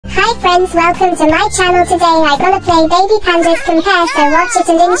Hi friends, welcome to my channel. Today I'm gonna play Baby Pandas Compare, so watch it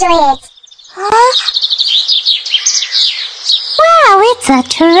and enjoy it. Huh? Wow, it's a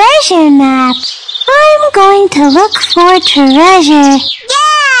treasure map. I'm going to look for treasure.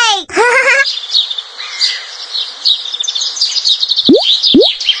 Yay!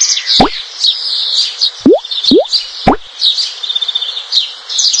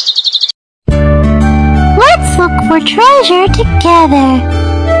 Let's look for treasure together.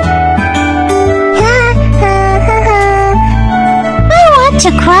 To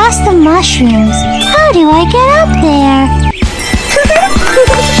cross the mushrooms. How do I get up there?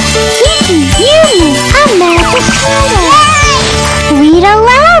 Miumiu, a magic title. Read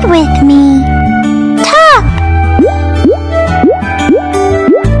aloud with me. Top.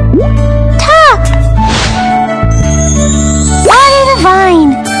 Top. Water the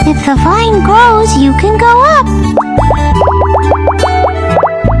vine. If the vine grows, you can go up.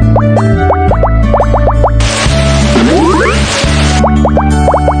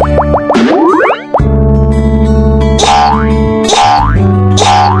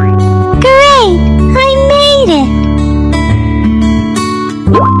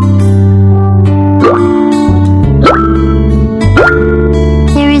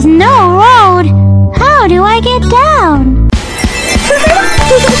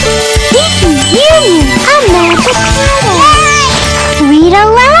 Read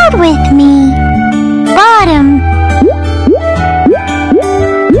aloud with me. Bottom.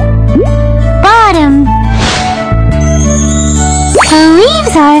 Bottom. The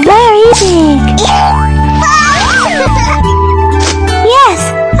leaves are very big. Yes,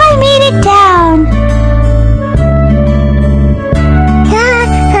 I made it down.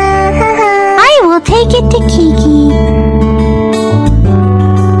 I will take it to Kiki.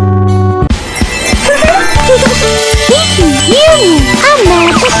 Miumiu, a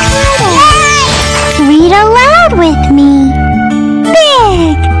magic title. Read aloud with me.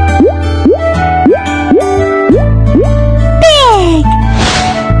 Big. Big.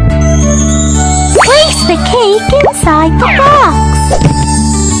 Place the cake inside the box.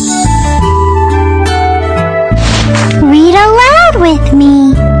 Read aloud with me.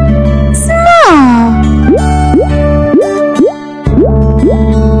 Small.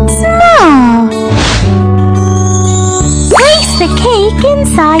 Small. The cake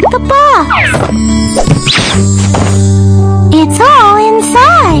inside the box. It's all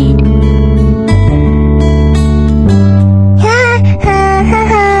inside.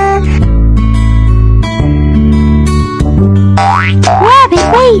 Rabbit,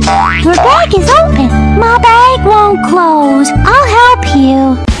 wait! Your bag is open. My bag won't close. I'll help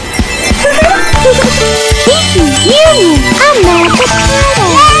you. Miumiu, a magic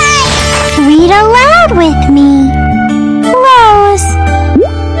title. Read aloud with me. Rose.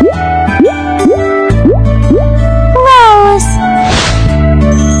 Rose.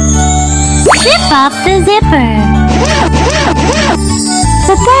 Zip up the zipper.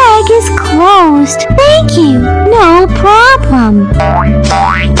 The bag is closed. Thank you. No problem.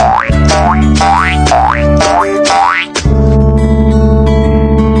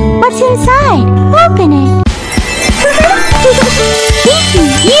 What's inside? Open it.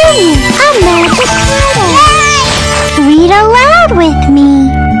 Miumiu, a magic title. Read aloud with me.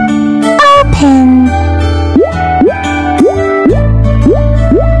 Open.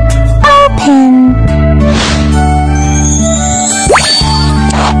 Open.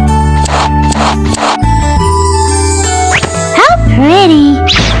 How pretty.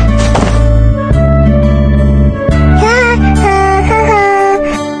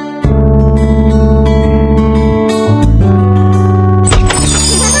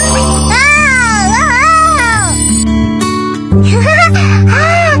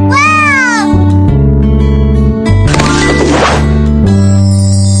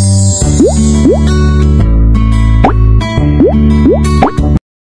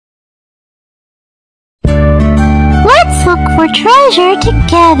 For treasure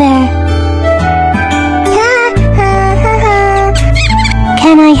together.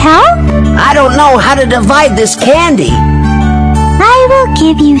 Can I help? I don't know how to divide this candy. I will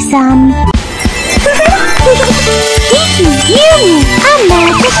give you some. Miumiu, a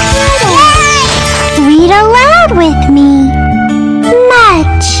magic title. Read aloud with me.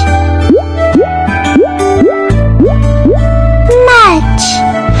 Much. Much.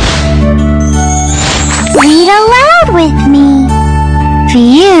 Read aloud with me.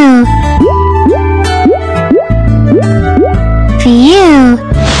 View. View.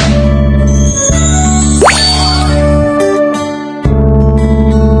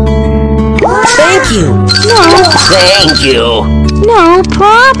 Thank you. No. Thank you. No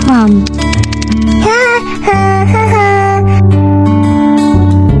problem. problem?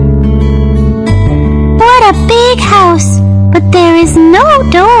 What a big house, but there is no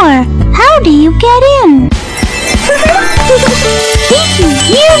door. How do you get in? Baby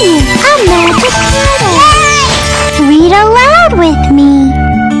Miumiu, a magic portal. Read aloud with me.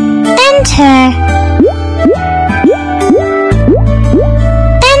 Enter.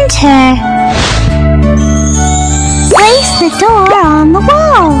 Enter. Place the door on the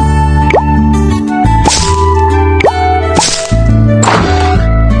wall.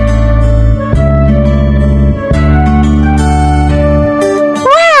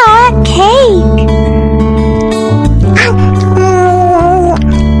 Wow, a cake!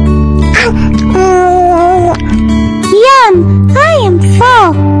 Yum! I am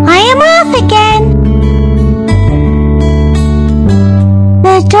full. I am off again.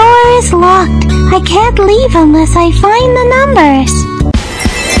 The door is locked. I can't leave unless I find the numbers.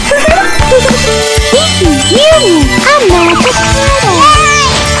 Baby Miumiu, a magic portal.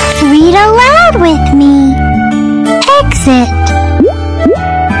 Read aloud with me. Exit.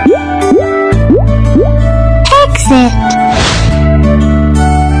 Exit.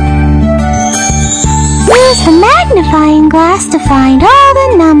 Use the magnifying glass to find all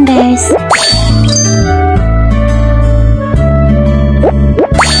the numbers.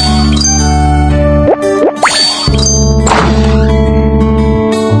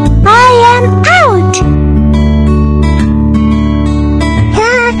 I am out!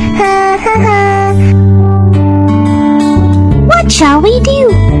 What shall we do?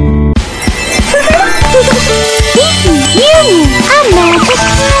 Baby Miumiu, a magic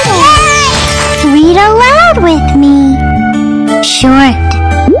portal. Read aloud with me. Short.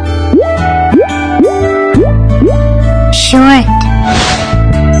 Short.